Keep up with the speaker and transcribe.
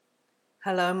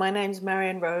Hello, my name's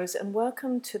Marion Rose, and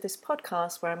welcome to this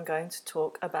podcast where I'm going to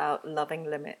talk about loving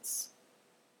limits.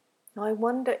 Now, I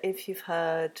wonder if you've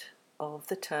heard of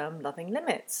the term loving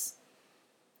limits.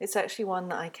 It's actually one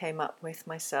that I came up with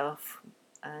myself,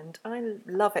 and I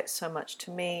love it so much. To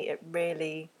me, it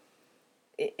really,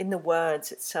 in the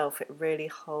words itself, it really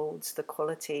holds the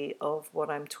quality of what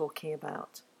I'm talking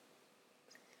about.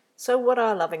 So, what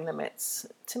are loving limits?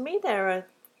 To me, there are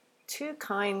two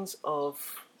kinds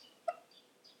of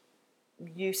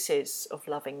uses of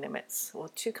loving limits, or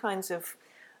two kinds of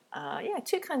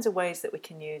ways that we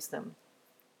can use them.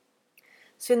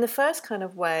 So, in the first kind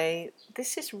of way,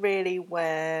 this is really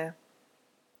where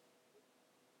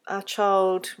our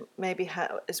child maybe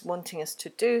is wanting us to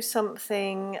do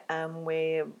something, and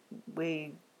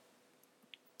we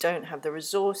don't have the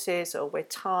resources, or we're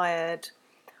tired,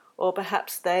 or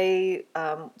perhaps they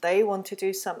want to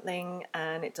do something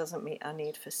and it doesn't meet our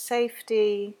need for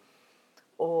safety,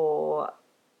 or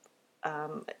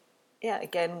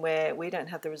again, where we don't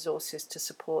have the resources to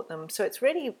support them. So it's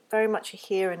really very much a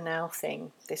here and now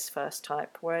thing, this first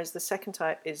type, whereas the second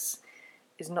type is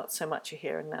not so much a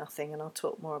here and now thing, and I'll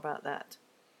talk more about that.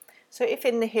 So if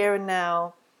in the here and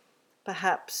now,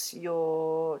 perhaps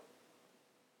your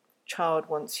child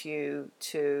wants you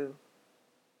to,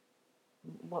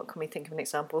 what can we think of an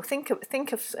example? Think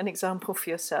of an example for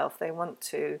yourself. They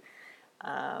want you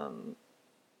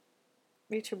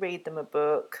to read them a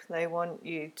book. They want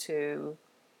you to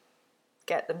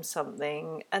get them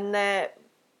something, and they're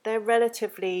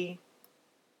relatively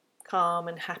calm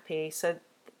and happy. So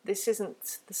this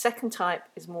isn't, the second type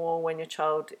is more when your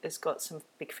child has got some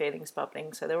big feelings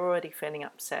bubbling, so they're already feeling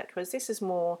upset, whereas this is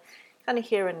more kind of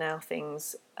here and now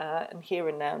things, and here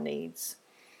and now needs.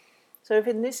 So if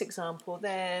in this example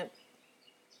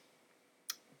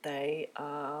they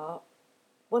are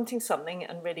wanting something,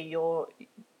 and really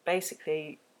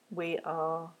we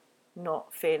are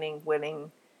not feeling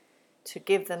willing to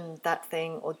give them that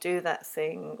thing or do that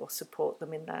thing or support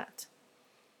them in that.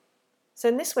 So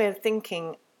in this way of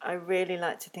thinking, I really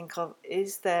like to think of,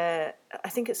 I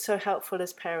think it's so helpful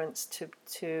as parents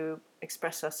to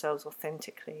express ourselves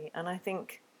authentically. And I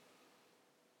think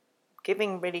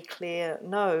giving really clear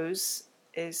no's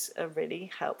is a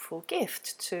really helpful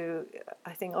gift to,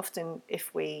 I think often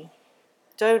if we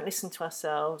don't listen to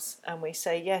ourselves and we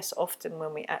say yes often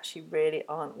when we actually really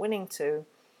aren't willing to,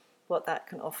 what that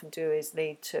can often do is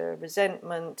lead to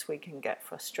resentment. We can get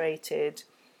frustrated,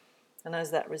 and as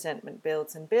that resentment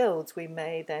builds and builds, we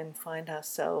may then find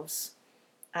ourselves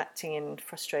acting in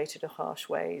frustrated or harsh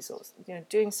ways, or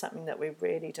doing something that we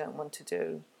really don't want to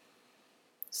do.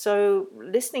 So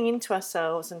listening into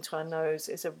ourselves and to our no's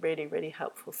is a really, really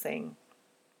helpful thing.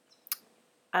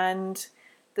 And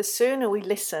the sooner we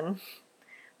listen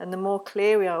and the more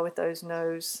clear we are with those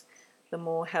no's, the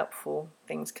more helpful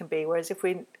things can be. Whereas if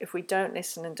we don't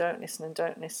listen and don't listen and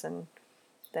don't listen,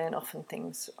 then often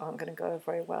things aren't going to go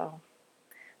very well.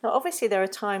 Now, obviously, there are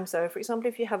times, though, for example,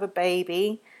 if you have a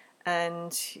baby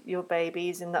and your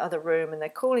baby's in the other room and they're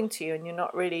calling to you and you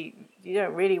don't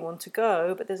really want to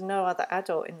go, but there's no other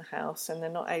adult in the house and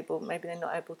maybe they're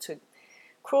not able to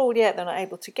crawl yet, they're not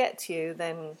able to get to you,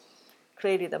 then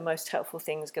clearly the most helpful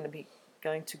thing is going to be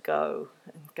going to go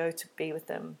to be with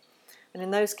them. And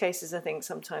in those cases, I think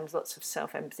sometimes lots of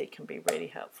self-empathy can be really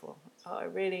helpful.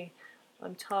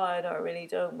 I'm tired, or I really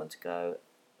don't want to go.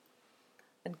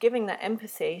 And giving that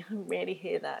empathy, I really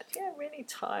hear that. Yeah, really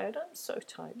tired, I'm so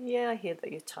tired. Yeah, I hear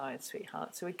that you're tired,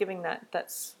 sweetheart. So we're giving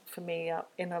that's for me,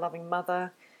 in a loving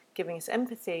mother, giving us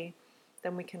empathy,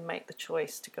 then we can make the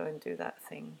choice to go and do that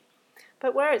thing.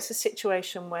 But where it's a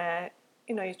situation where,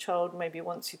 your child maybe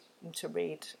wants you to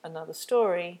read another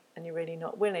story and you're really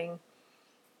not willing,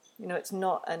 it's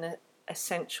not an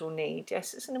essential need.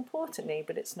 Yes, it's an important need,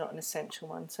 but it's not an essential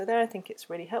one. So there I think it's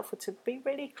really helpful to be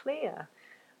really clear.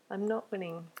 I'm not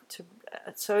willing to.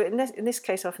 So in this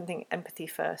case, I often think empathy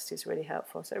first is really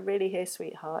helpful. So really, here,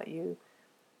 sweetheart, you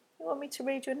want me to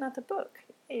read you another book?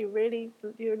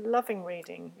 You're loving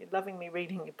reading. You're loving me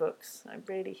reading your books. I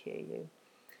really hear you.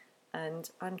 And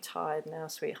I'm tired now,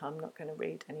 sweetheart. I'm not going to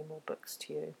read any more books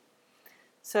to you.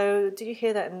 So did you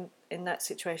hear that in that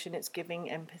situation? It's giving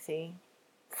empathy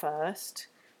first,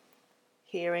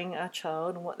 hearing our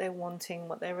child and what they're wanting,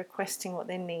 what they're requesting, what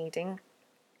they're needing,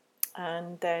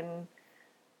 and then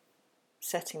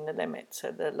setting the limit.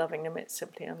 So the loving limit,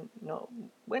 simply, I'm not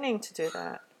willing to do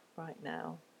that right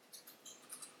now.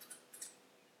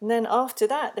 And then after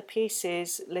that, the piece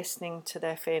is listening to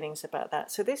their feelings about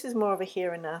that. So this is more of a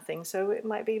here and now thing. So it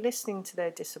might be listening to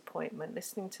their disappointment,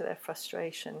 listening to their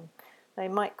frustration. They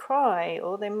might cry,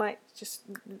 or they might just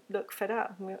look fed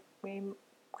up. We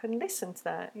can listen to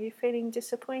that. Are you feeling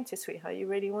disappointed, sweetheart? You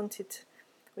really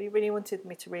wanted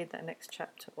me to read that next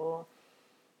chapter, or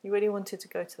you really wanted to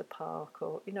go to the park,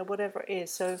 or whatever it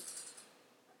is. So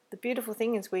the beautiful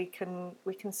thing is we can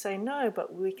say no,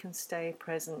 but we can stay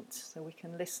present. So we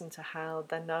can listen to how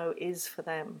the no is for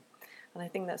them. And I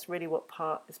think that's really what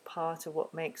part of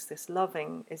what makes this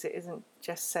loving, is it isn't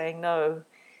just saying no,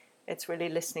 it's really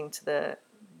listening to the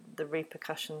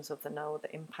repercussions of the no,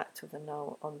 the impact of the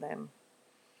no on them.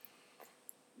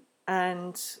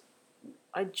 And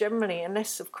I generally,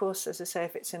 unless of course, as I say,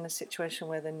 if it's in a situation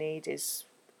where the need is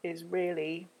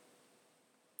really,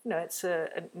 it's a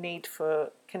need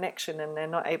for connection and they're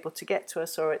not able to get to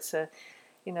us, or it's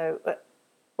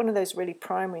one of those really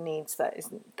primary needs that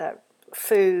isn't that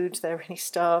food, they're really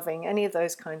starving, any of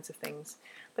those kinds of things.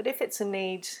 But if it's a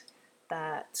need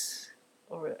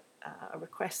or a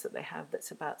request that they have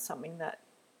that's about something that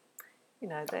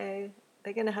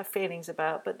they're going to have feelings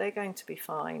about, but they're going to be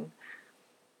fine,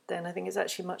 then I think it's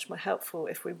actually much more helpful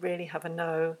if we really have a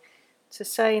no, to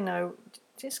say no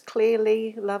just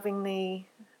clearly, lovingly,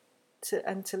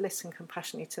 to listen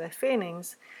compassionately to their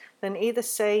feelings, then either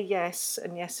say yes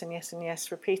and yes and yes and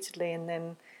yes repeatedly, and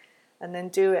then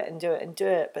do it and do it and do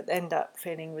it, but end up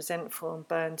feeling resentful and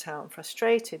burnt out and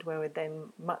frustrated, where we're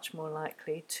then much more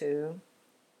likely to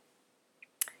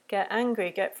get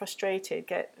angry, get frustrated,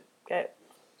 get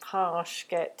harsh,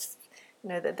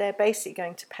 that they're basically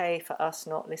going to pay for us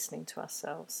not listening to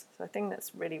ourselves. So I think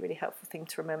that's a really, really helpful thing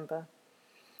to remember.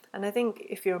 And I think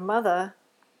if you're a mother,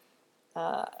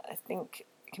 I think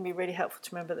it can be really helpful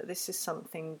to remember that this is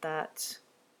something that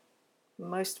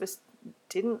most of us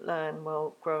didn't learn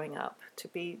while growing up,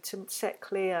 to set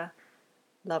clear,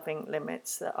 loving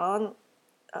limits that aren't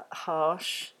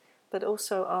harsh, but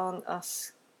also aren't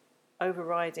us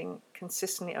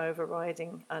consistently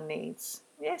overriding our needs.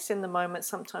 Yes, in the moment,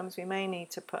 sometimes we may need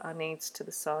to put our needs to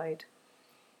the side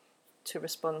to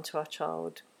respond to our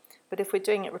child. But if we're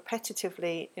doing it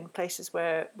repetitively in places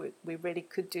where we really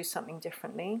could do something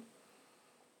differently,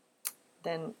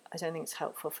 then I don't think it's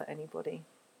helpful for anybody.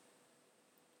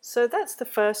 So that's the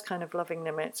first kind of loving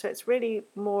limit. So it's really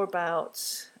more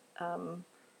about,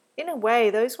 in a way,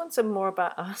 those ones are more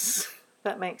about us.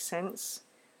 That makes sense.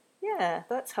 Yeah,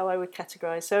 that's how I would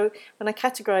categorize. So when I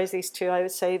categorize these two, I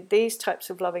would say these types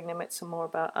of loving limits are more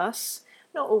about us.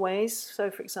 Not always.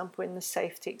 So for example, in the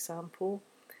safety example,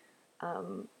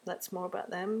 that's more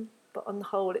about them. But on the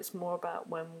whole, it's more about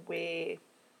when we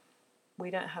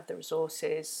don't have the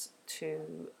resources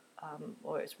to,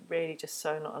 or it's really just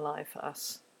so not alive for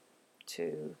us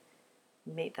to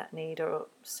meet that need or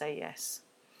say yes.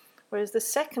 Whereas the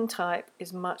second type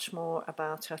is much more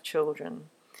about our children.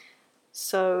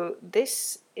 So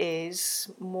this is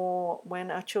more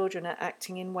when our children are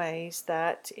acting in ways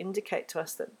that indicate to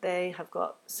us that they have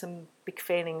got some big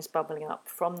feelings bubbling up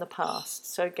from the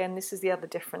past. So again, this is the other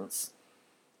difference.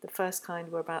 The first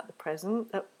kind were about the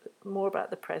present, more about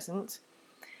the present.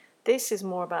 This is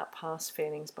more about past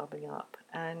feelings bubbling up.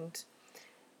 And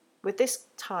with this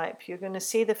type, you're going to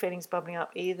see the feelings bubbling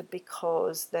up either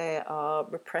because they are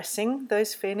repressing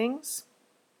those feelings.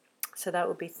 So that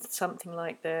would be something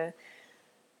like they're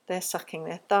sucking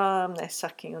their thumb, they're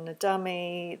sucking on a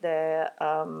dummy, they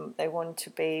want to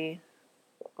be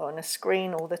on a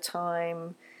screen all the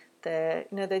time. They're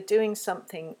doing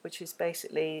something which is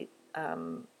basically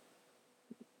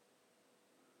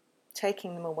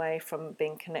taking them away from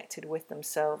being connected with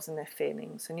themselves and their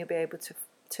feelings. And you'll be able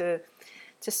to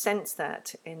sense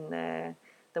that in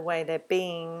the way they're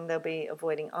being. They'll be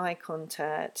avoiding eye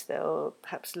contact. They'll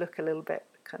perhaps look a little bit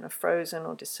kind of frozen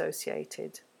or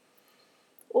dissociated.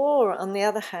 Or, on the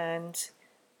other hand,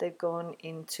 they've gone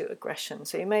into aggression.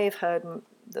 So you may have heard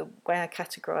the way I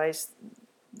categorize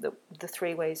the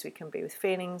three ways we can be with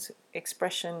feelings: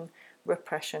 expression,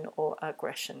 repression, or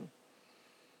aggression.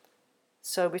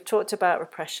 So we've talked about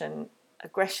repression.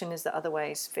 Aggression is the other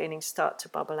ways feelings start to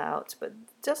bubble out, but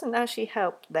doesn't actually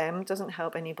help them, doesn't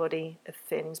help anybody if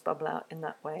feelings bubble out in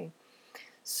that way.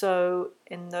 So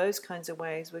in those kinds of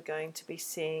ways, we're going to be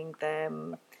seeing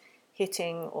them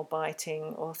hitting or biting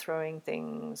or throwing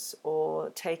things or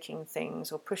taking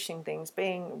things or pushing things,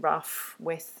 being rough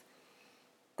with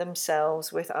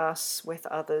themselves, with us, with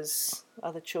others,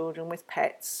 other children, with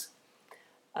pets.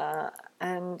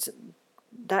 And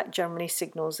that generally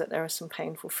signals that there are some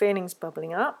painful feelings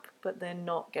bubbling up, but they're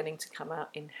not getting to come out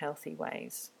in healthy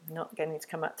ways, not getting to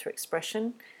come out through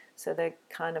expression. So they're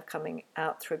kind of coming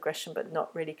out through aggression, but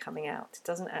not really coming out. It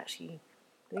doesn't actually...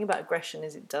 The thing about aggression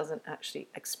is it doesn't actually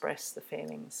express the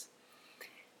feelings.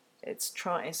 It's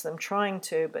them trying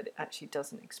to, but it actually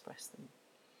doesn't express them.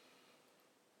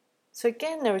 So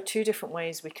again, there are two different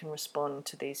ways we can respond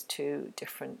to these two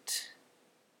different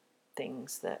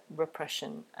things, the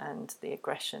repression and the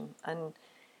aggression. And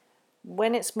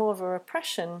when it's more of a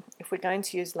repression, if we're going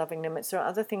to use loving limits, there are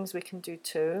other things we can do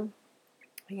too.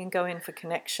 We can go in for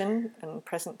connection and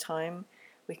present time.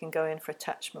 We can go in for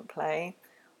attachment play,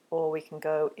 or we can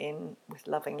go in with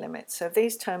loving limits. So if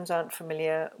these terms aren't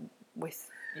familiar with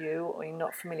you, or you're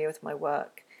not familiar with my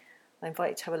work, I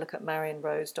invite you to have a look at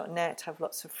marionrose.net. I have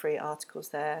lots of free articles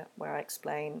there where I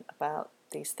explain about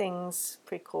these things,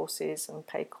 free courses and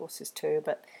paid courses too.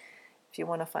 But if you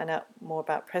want to find out more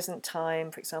about present time,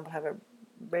 for example, I have a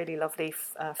really lovely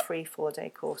free 4-day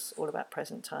course all about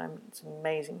present time. It's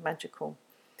amazing, magical,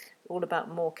 all about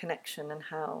more connection and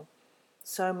how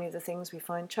so many of the things we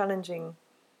find challenging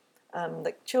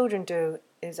that children do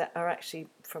are actually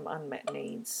from unmet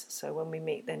needs. So when we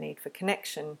meet their need for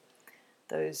connection,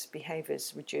 those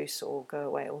behaviours reduce or go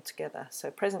away altogether. So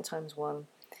present time's one.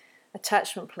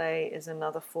 Attachment play is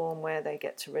another form where they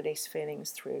get to release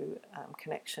feelings through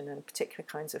connection and particular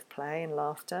kinds of play and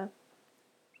laughter.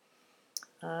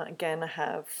 Again, I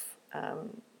have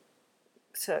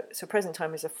so present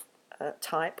time is a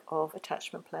type of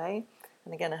attachment play,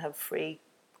 and again I have a free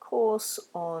course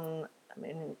on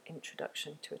an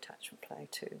introduction to attachment play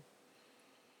too.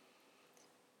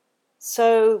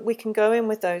 So we can go in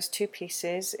with those two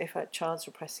pieces if a child's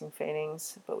repressing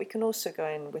feelings, but we can also go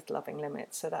in with loving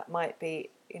limits. So that might be,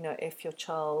 if your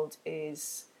child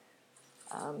is,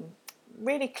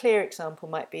 really clear example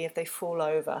might be if they fall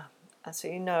over. And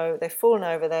so they've fallen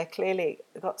over, they're clearly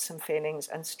got some feelings,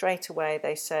 and straight away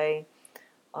they say,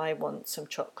 I want some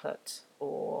chocolate,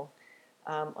 or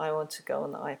I want to go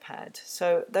on the iPad.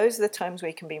 So those are the times where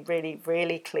you can be really,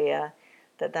 really clear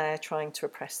that they are trying to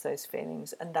repress those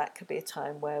feelings, and that could be a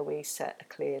time where we set a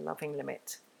clear loving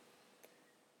limit.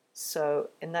 So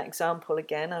in that example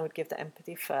again, I would give the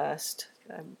empathy first.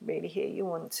 I really hear you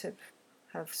want to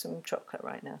have some chocolate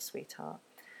right now, sweetheart.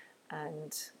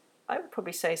 And I would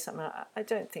probably say something like, I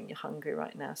don't think you're hungry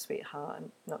right now, sweetheart.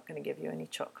 I'm not going to give you any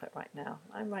chocolate right now.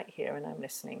 I'm right here and I'm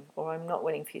listening. Or I'm not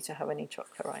willing for you to have any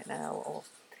chocolate right now. Or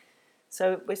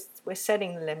so we're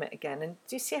setting the limit again. And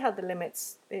do you see how the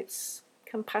limit's, it's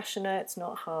compassionate, it's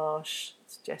not harsh,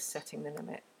 it's just setting the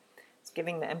limit. It's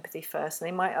giving the empathy first. And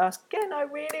they might ask, again, I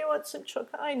really want some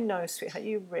chocolate. I know, sweetheart,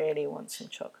 you really want some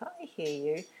chocolate. I hear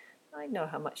you. I know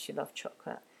how much you love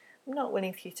chocolate. I'm not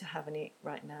willing for you to have any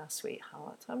right now,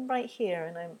 sweetheart. I'm right here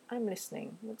and I'm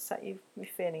listening. Looks like you're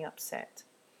feeling upset.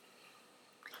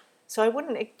 So I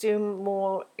wouldn't do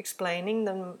more explaining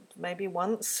than maybe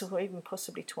once or even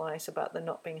possibly twice about the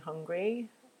not being hungry.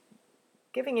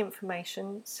 Giving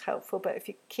information is helpful, but if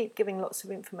you keep giving lots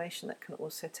of information, that can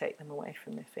also take them away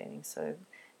from their feelings. So it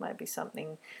might be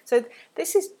something. So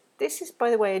this is, by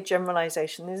the way, a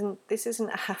generalization. This isn't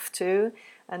a have to,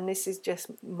 and this is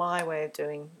just my way of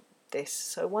doing this.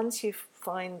 So once you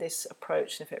find this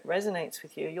approach, and if it resonates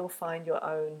with you, you'll find your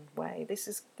own way. This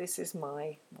is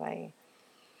my way.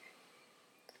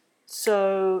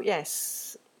 So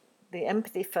yes, the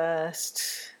empathy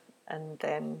first, and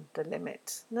then the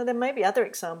limit. Now there may be other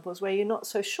examples where you're not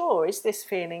so sure, is this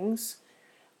feelings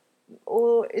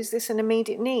or is this an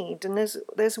immediate need? And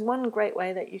there's one great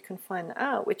way that you can find that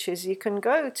out, which is you can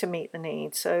go to meet the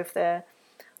need. So if they're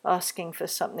asking for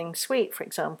something sweet, for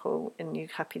example, and you're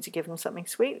happy to give them something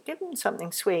sweet, give them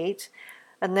something sweet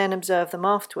and then observe them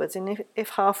afterwards. And if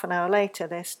half an hour later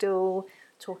they're still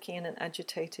talking in an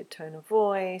agitated tone of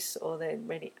voice, or they're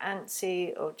really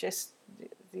antsy, or just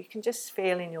you can just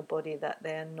feel in your body that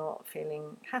they're not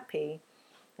feeling happy,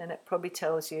 then it probably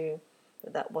tells you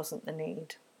that wasn't the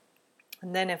need.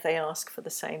 And then if they ask for the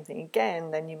same thing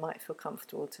again, then you might feel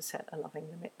comfortable to set a loving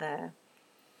limit there.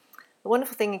 The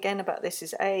wonderful thing again about this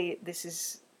is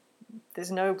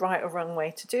there's no right or wrong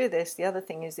way to do this. The other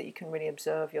thing is that you can really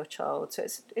observe your child. So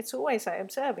it's always like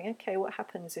observing, okay, what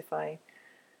happens if I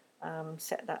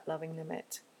set that loving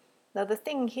limit? Now the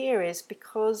thing here is,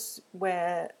 because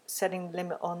we're setting the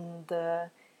limit on the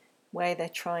way they're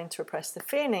trying to repress the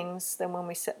feelings, then when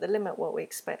we set the limit, what we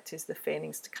expect is the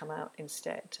feelings to come out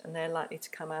instead. And they're likely to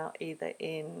come out either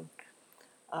in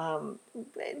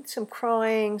some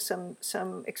crying,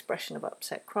 some expression of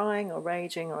upset crying or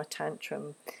raging or a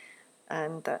tantrum.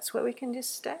 And that's where we can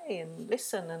just stay and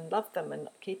listen and love them and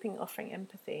offering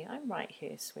empathy. I'm right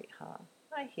here, sweetheart.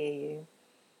 I hear you.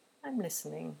 I'm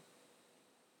listening.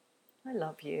 I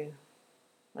love you.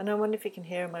 And I wonder if you can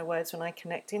hear in my words when I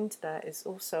connect into that,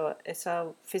 it's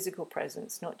our physical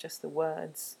presence, not just the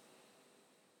words.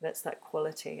 That's that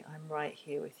quality. I'm right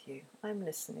here with you. I'm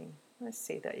listening. I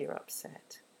see that you're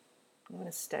upset. I'm going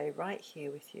to stay right here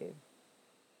with you.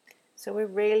 So we're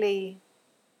really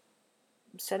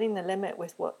setting the limit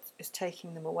with what is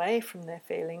taking them away from their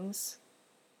feelings,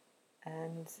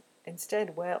 and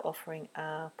instead we're offering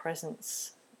our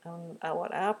presence.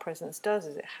 What our presence does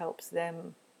is it helps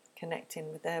them connect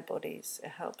in with their bodies. It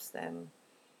helps them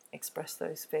express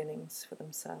those feelings for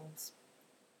themselves.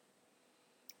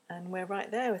 And we're right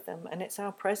there with them, and it's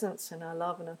our presence and our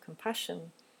love and our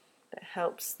compassion that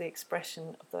helps the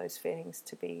expression of those feelings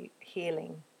to be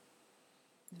healing.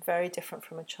 Very different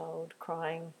from a child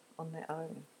crying on their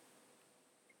own.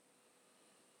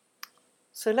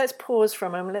 So let's pause for a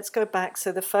moment. Let's go back.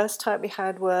 So the first type we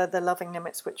had were the loving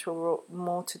limits, which were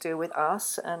more to do with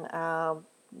us and our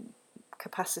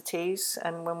capacities,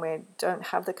 and when we don't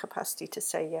have the capacity to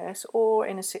say yes, or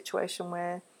in a situation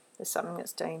where there's something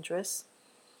that's dangerous.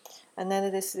 And then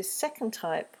there's this second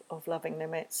type of loving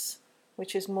limits,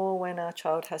 which is more when our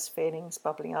child has feelings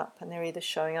bubbling up, and they're either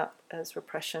showing up as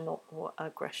repression or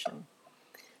aggression.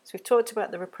 So we've talked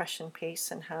about the repression piece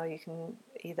and how you can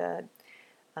either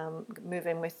move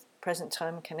in with present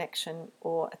time connection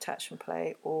or attachment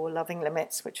play or loving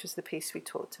limits, which was the piece we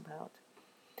talked about.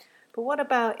 But what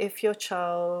about if your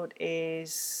child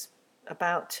is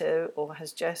about to, or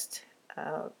has just,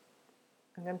 I'm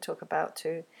going to talk about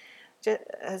to,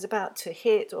 is about to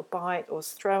hit or bite or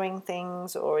is throwing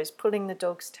things or is pulling the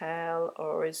dog's tail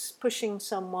or is pushing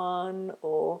someone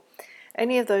or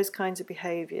any of those kinds of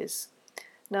behaviours.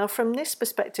 Now from this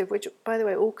perspective, which by the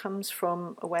way all comes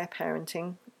from Aware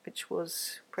Parenting, which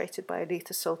was created by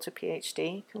Aletha Salter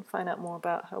PhD. You can find out more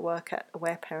about her work at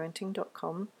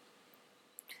awareparenting.com.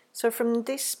 So from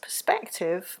this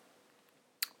perspective,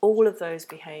 all of those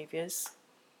behaviours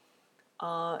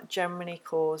are generally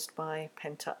caused by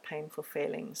pent-up painful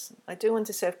feelings. I do want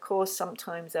to say, of course,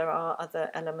 sometimes there are other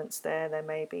elements there. There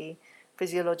may be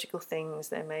physiological things,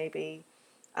 there may be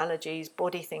allergies,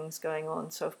 body things going on.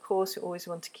 So, of course, you always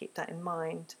want to keep that in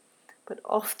mind. But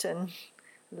often,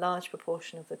 a large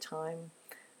proportion of the time,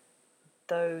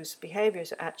 those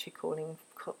behaviours are actually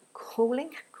are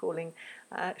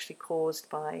actually caused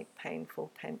by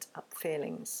painful pent-up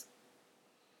feelings.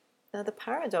 Now the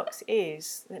paradox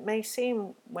is, it may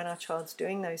seem when our child's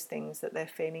doing those things that they're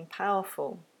feeling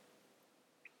powerful.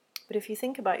 But if you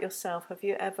think about yourself, have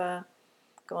you ever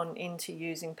gone into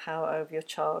using power over your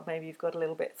child? Maybe you've got a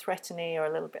little bit threatening or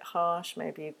a little bit harsh,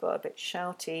 maybe you've got a bit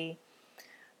shouty,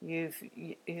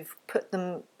 you've put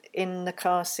them in the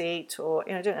car seat, or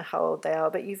I don't know how old they are,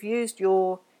 but you've used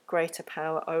your greater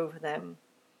power over them.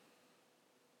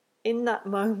 In that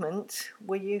moment,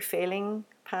 were you feeling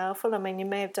powerful? I mean, you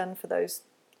may have done for those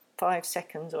 5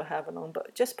 seconds or however long,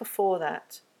 but just before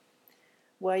that,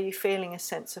 were you feeling a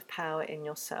sense of power in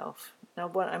yourself? Now,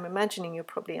 what I'm imagining you're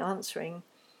probably answering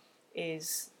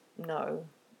is no,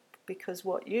 because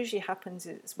what usually happens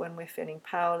is when we're feeling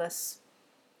powerless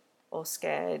or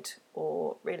scared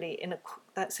or really in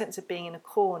that sense of being in a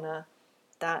corner,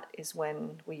 that is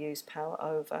when we use power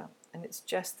over, and it's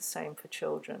just the same for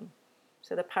children.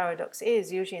 So the paradox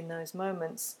is, usually in those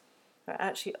moments, there are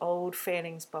actually old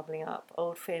feelings bubbling up,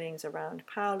 old feelings around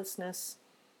powerlessness,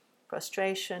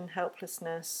 frustration,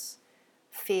 helplessness,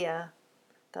 fear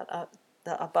that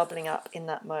are bubbling up in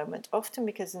that moment, often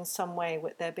because in some way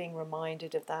they're being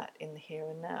reminded of that in the here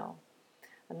and now.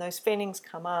 And those feelings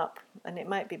come up, and it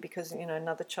might be because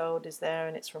another child is there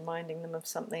and it's reminding them of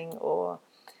something, or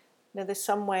there's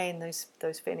some way in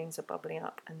those feelings are bubbling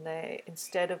up, and they,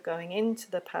 instead of going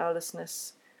into the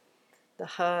powerlessness, the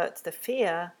hurt, the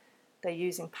fear, they're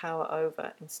using power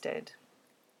over instead,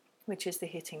 which is the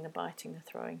hitting, the biting, the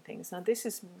throwing things. Now this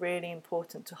is really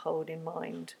important to hold in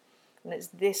mind, and it's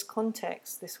this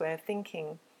context, this way of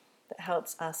thinking, that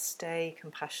helps us stay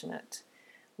compassionate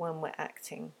when we're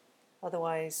acting.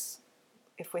 Otherwise,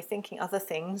 if we're thinking other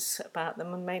things about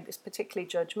them, and maybe it's particularly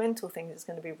judgmental things, it's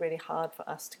going to be really hard for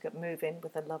us to move in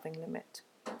with a loving limit.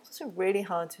 It's also really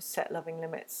hard to set loving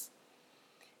limits.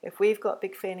 If we've got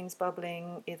big feelings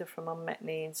bubbling, either from unmet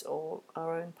needs or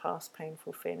our own past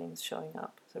painful feelings showing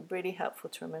up. So really helpful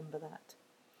to remember that.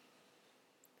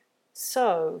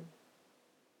 So,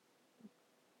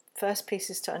 first piece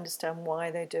is to understand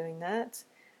why they're doing that.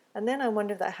 And then I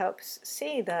wonder if that helps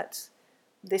see that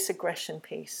this aggression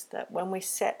piece, that when we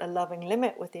set a loving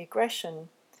limit with the aggression,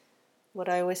 what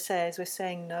I always say is we're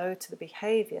saying no to the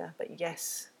behavior, but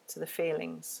yes to the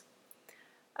feelings.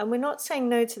 And we're not saying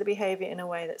no to the behavior in a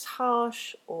way that's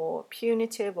harsh or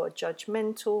punitive or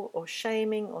judgmental or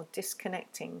shaming or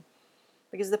disconnecting.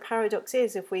 Because the paradox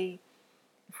is, if we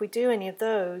do any of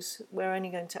those, we're only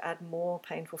going to add more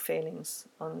painful feelings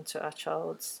onto our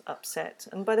child's upset.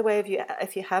 And by the way,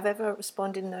 if you have ever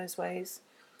responded in those ways,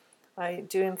 I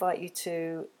do invite you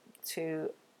to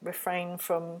refrain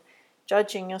from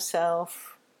judging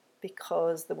yourself,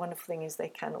 because the wonderful thing is they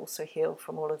can also heal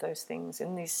from all of those things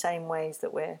in these same ways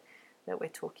that we're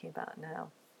talking about now.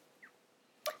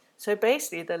 So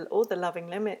basically, all the loving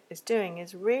limit is doing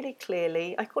is really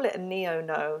clearly, I call it a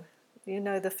neo-no. You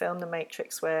know the film The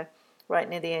Matrix, where right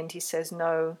near the end he says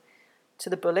no to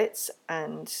the bullets,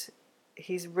 and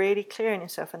he's really clearing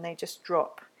himself and they just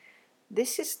drop.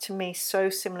 This is to me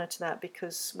so similar to that,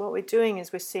 because what we're doing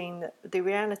is we're seeing that the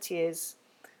reality is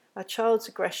a child's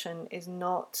aggression is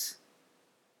not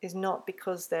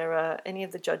because there are any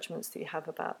of the judgments that you have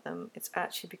about them. It's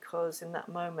actually because in that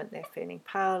moment they're feeling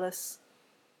powerless,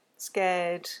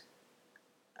 scared,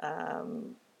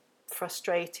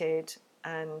 frustrated,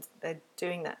 and they're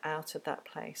doing that out of that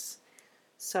place.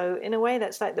 So in a way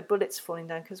that's like the bullets falling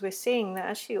down, because we're seeing that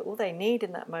actually all they need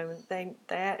in that moment, they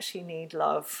actually need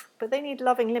love, but they need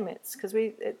loving limits, because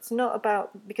it's not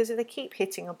about, because if they keep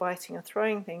hitting or biting or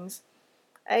throwing things,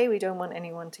 we don't want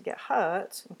anyone to get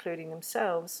hurt, including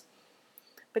themselves,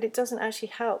 but it doesn't actually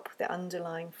help the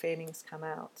underlying feelings come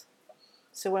out.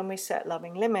 So when we set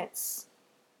loving limits,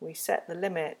 we set the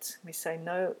limit, we say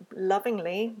no,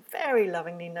 lovingly, very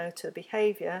lovingly, no to the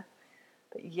behaviour,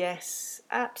 but yes,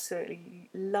 absolutely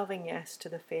loving yes to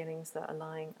the feelings that are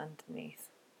lying underneath.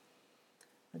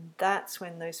 And that's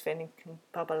when those feelings can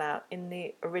bubble out in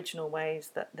the original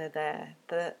ways that they're there.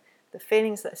 The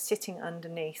feelings that are sitting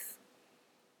underneath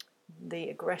the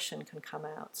aggression can come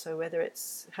out. So whether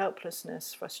it's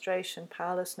helplessness, frustration,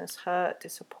 powerlessness, hurt,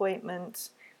 disappointment,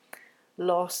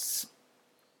 loss,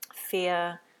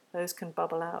 fear, those can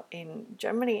bubble out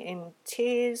generally in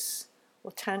tears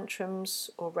or tantrums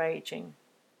or raging.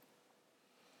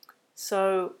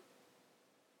 So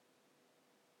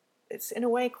it's in a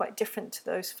way quite different to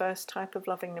those first type of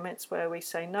loving limits where we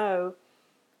say no.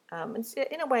 And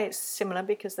in a way it's similar,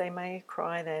 because they may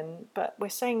cry then, but we're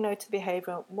saying no to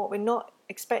behaviour. What we're not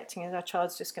expecting is our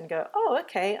child's just going to go, oh,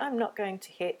 okay, I'm not going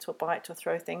to hit or bite or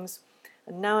throw things,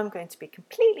 and now I'm going to be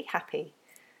completely happy.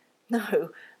 No,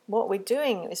 what we're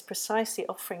doing is precisely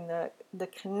offering the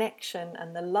connection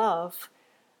and the love.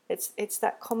 It's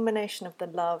that combination of the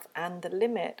love and the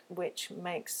limit which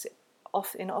makes,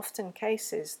 in often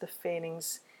cases, the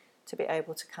feelings to be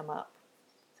able to come up.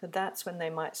 So that's when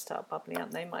they might start bubbling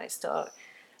up. They might start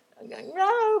going,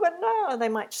 no, but no. They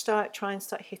might start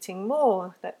hitting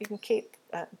more. That you can keep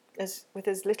with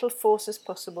as little force as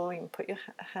possible. You can put your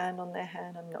hand on their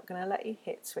hand. I'm not going to let you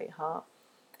hit, sweetheart.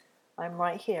 I'm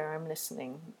right here. I'm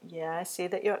listening. Yeah, I see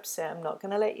that you're upset. I'm not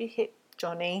going to let you hit,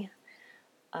 Johnny.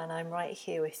 And I'm right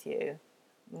here with you.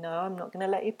 No, I'm not going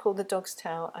to let you pull the dog's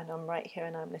tail, and I'm right here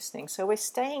and I'm listening. So we're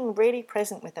staying really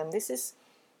present with them. This is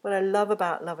what I love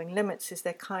about loving limits, is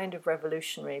they're kind of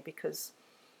revolutionary, because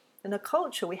in our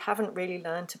culture we haven't really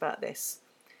learnt about this.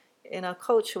 In our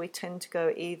culture we tend to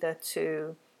go either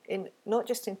to, not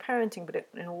just in parenting but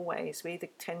in all ways, we either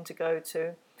tend to go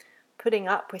to putting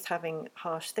up with having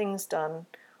harsh things done,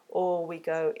 or we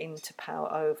go into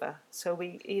power over. So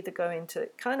we either go into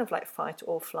kind of like fight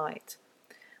or flight.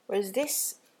 Whereas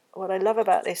this, what I love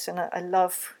about this, and I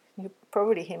love, you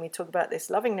probably hear me talk about this,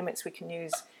 loving limits we can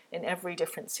use in every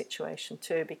different situation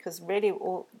too, because really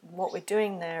what we're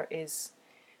doing there is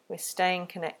we're staying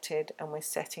connected and we're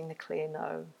setting the clear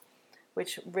no,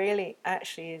 which really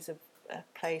actually is a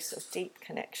place of deep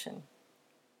connection.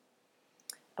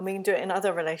 And we can do it in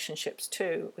other relationships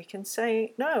too. We can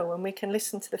say no, and we can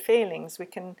listen to the feelings.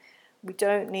 We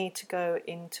don't need to go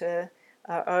into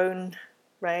our own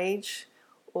rage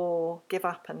or give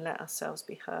up and let ourselves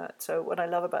be hurt. So what I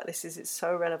love about this is it's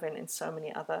so relevant in so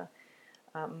many other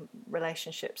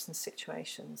relationships and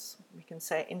situations. We can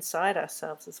say it inside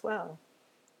ourselves as well.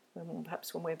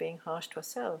 Perhaps when we're being harsh to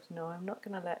ourselves, no, I'm not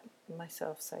going to let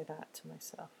myself say that to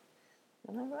myself.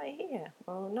 And I'm right here.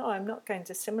 Well, no, I'm not going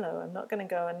to similar. I'm not going to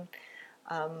go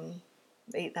and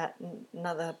eat that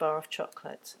another bar of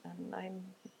chocolate. And I'm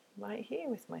right here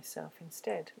with myself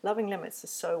instead. Loving limits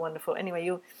is so wonderful. Anyway,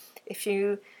 if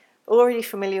you already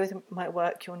familiar with my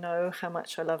work, you'll know how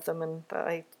much I love them, and that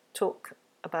I talk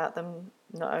about them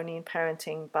not only in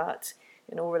parenting but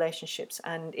in all relationships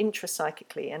and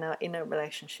intrapsychically in our inner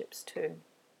relationships too.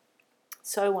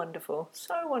 So wonderful,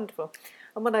 so wonderful.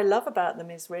 And what I love about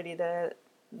them is really the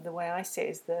way I see it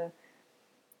is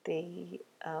the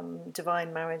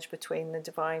divine marriage between the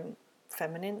divine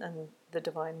feminine and the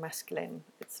divine masculine.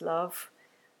 It's love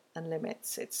and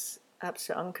limits. It's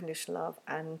absolute unconditional love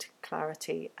and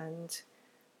clarity and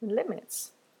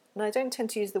limits. And I don't tend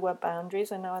to use the word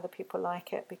boundaries. I know other people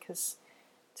like it, because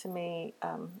to me,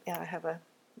 I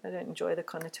don't enjoy the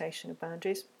connotation of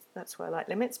boundaries. That's why I like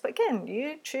limits. But again,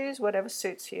 you choose whatever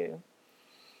suits you.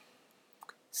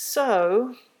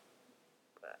 So,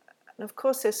 and of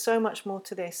course, there's so much more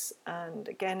to this. And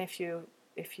again, if you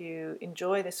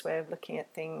enjoy this way of looking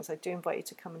at things, I do invite you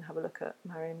to come and have a look at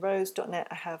MarianRose.net.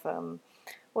 I have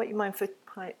what you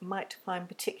might find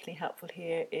particularly helpful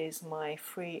here is my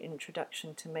free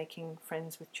introduction to making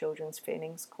friends with children's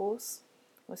feelings course.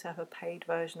 I also have a paid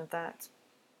version of that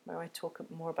where I talk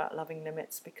more about loving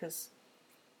limits, because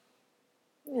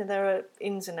there are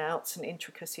ins and outs and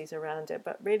intricacies around it,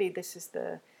 but really this is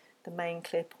the main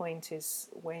clear point, is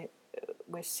we're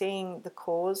seeing the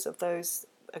cause of those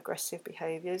aggressive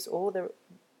behaviours or the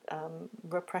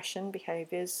repression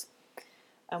behaviours,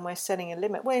 and we're setting a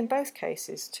limit. Well, in both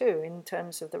cases too, in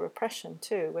terms of the repression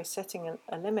too, we're setting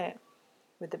a limit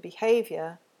with the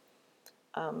behaviour,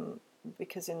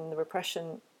 because in the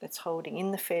repression it's holding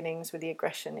in the feelings, with the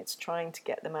aggression it's trying to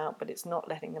get them out but it's not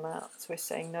letting them out. So we're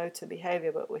saying no to the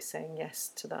behaviour, but we're saying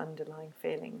yes to the underlying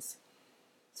feelings.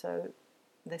 So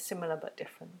they're similar but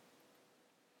different.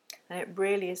 And it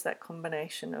really is that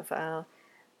combination of I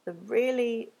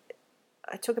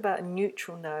talk about a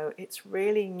neutral no. It's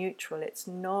really neutral. It's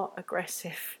not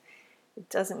aggressive. It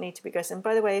doesn't need to be aggressive. And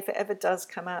by the way, if it ever does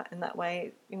come out in that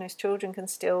way, children can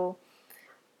still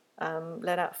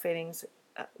let out feelings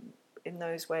in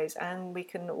those ways, and we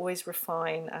can always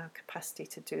refine our capacity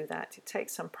to do that. It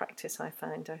takes some practice, I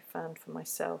found for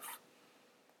myself,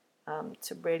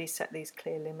 to really set these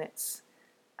clear limits.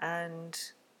 And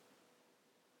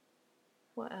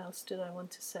what else did I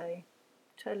want to say?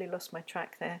 Totally lost my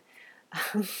track there.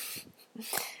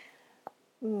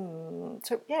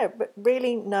 So yeah, but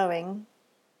really knowing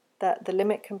that the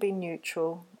limit can be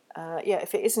neutral.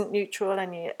 If it isn't neutral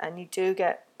and you do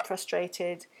get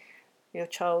frustrated, your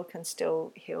child can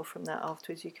still heal from that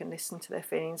afterwards. You can listen to their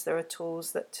feelings. There are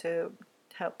tools to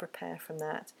help prepare from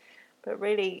that. But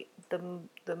really, the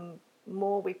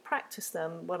more we practice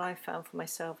them, what I found for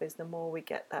myself is the more we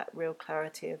get that real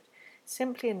clarity of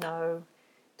simply a no.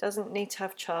 It doesn't need to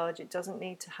have charge. It doesn't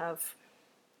need to have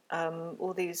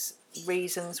all these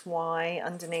reasons why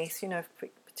underneath,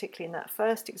 particularly in that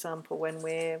first example, when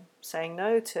we're saying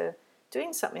no to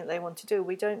doing something that they want to do,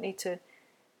 we don't need to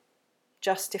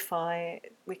justify,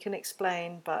 we can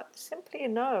explain, but simply a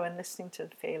no and listening to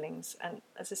the feelings. And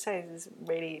as I say, this is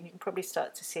really, you can probably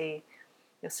start to see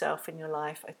yourself in your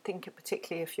life. I think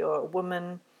particularly if you're a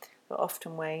woman, there are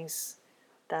often ways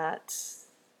that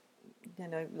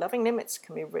loving limits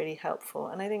can be really helpful.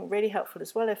 And I think really helpful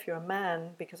as well if you're a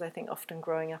man, because I think often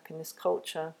growing up in this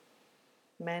culture,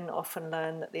 men often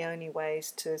learn that the only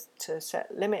ways to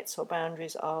set limits or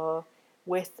boundaries are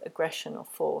with aggression or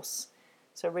force.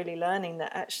 So really learning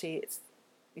that actually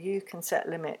you can set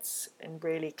limits in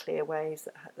really clear ways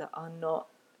that are not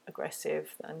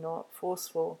aggressive, that are not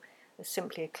forceful. It's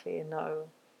simply a clear no.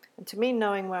 And to me,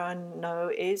 knowing where a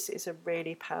no is a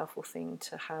really powerful thing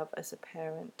to have as a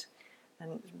parent.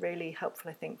 And it's really helpful,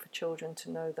 I think, for children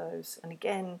to know those. And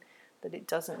again, that it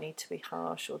doesn't need to be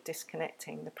harsh or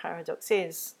disconnecting. The paradox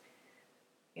is,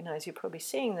 as you're probably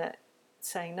seeing, that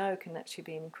saying no can actually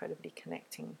be an incredibly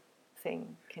connecting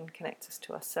thing. It can connect us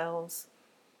to ourselves.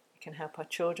 It can help our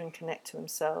children connect to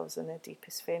themselves and their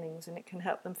deepest feelings, and it can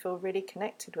help them feel really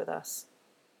connected with us.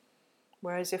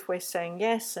 Whereas if we're saying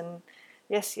yes and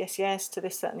yes, yes, yes to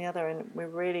this, that and the other, and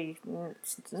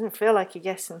it doesn't feel like a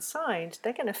yes inside,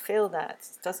 they're going to feel that.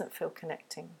 It doesn't feel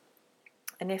connecting.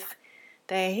 And if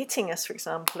they're hitting us, for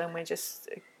example, and we're just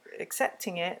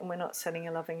accepting it and we're not setting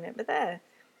a loving limit there,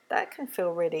 that can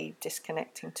feel really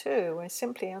disconnecting too. Where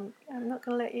simply, I'm not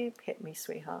going to let you hit me,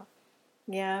 sweetheart.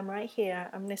 Yeah, I'm right here.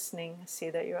 I'm listening. I see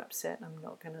that you're upset. I'm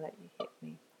not going to let you hit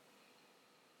me.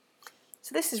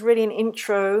 So this is really an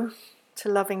intro to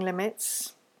loving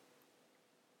limits.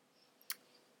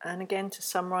 And again, to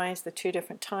summarize the two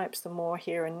different types, the more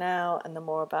here and now and the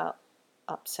more about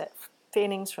upset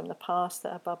feelings from the past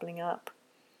that are bubbling up.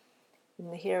 In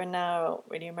the here and now,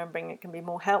 really remembering it can be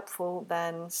more helpful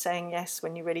than saying yes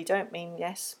when you really don't mean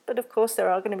yes. But of course, there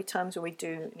are going to be times where we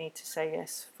do need to say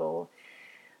yes for,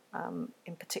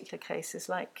 in particular cases,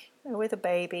 like with a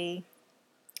baby,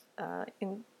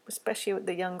 especially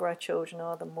the younger our children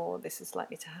are, the more this is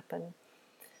likely to happen.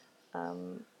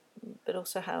 But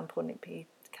also how important it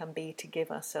can be to give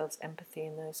ourselves empathy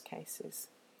in those cases.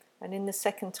 And in the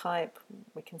second type,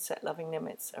 we can set loving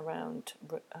limits around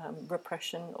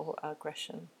repression or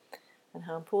aggression, and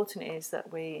how important it is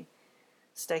that we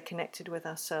stay connected with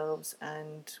ourselves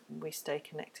and we stay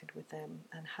connected with them,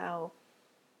 and how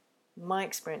my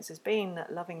experience has been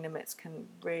that loving limits can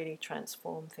really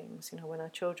transform things. When our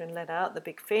children let out the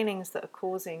big feelings that are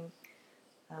causing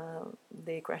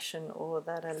the aggression or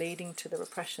that are leading to the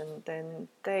repression, then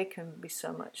they can be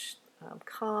so much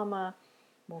calmer,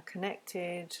 more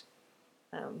connected,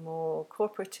 more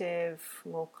cooperative,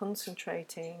 more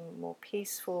concentrating, more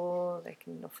peaceful. They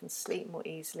can often sleep more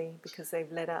easily because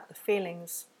they've let out the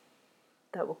feelings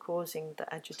that were causing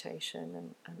the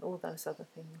agitation and all those other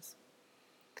things.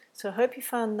 So I hope you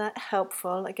found that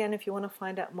helpful. Again, if you want to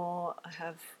find out more, I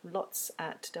have lots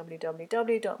at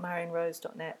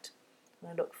www.marionrose.net,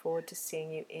 and I look forward to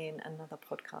seeing you in another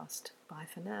podcast. Bye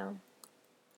for now.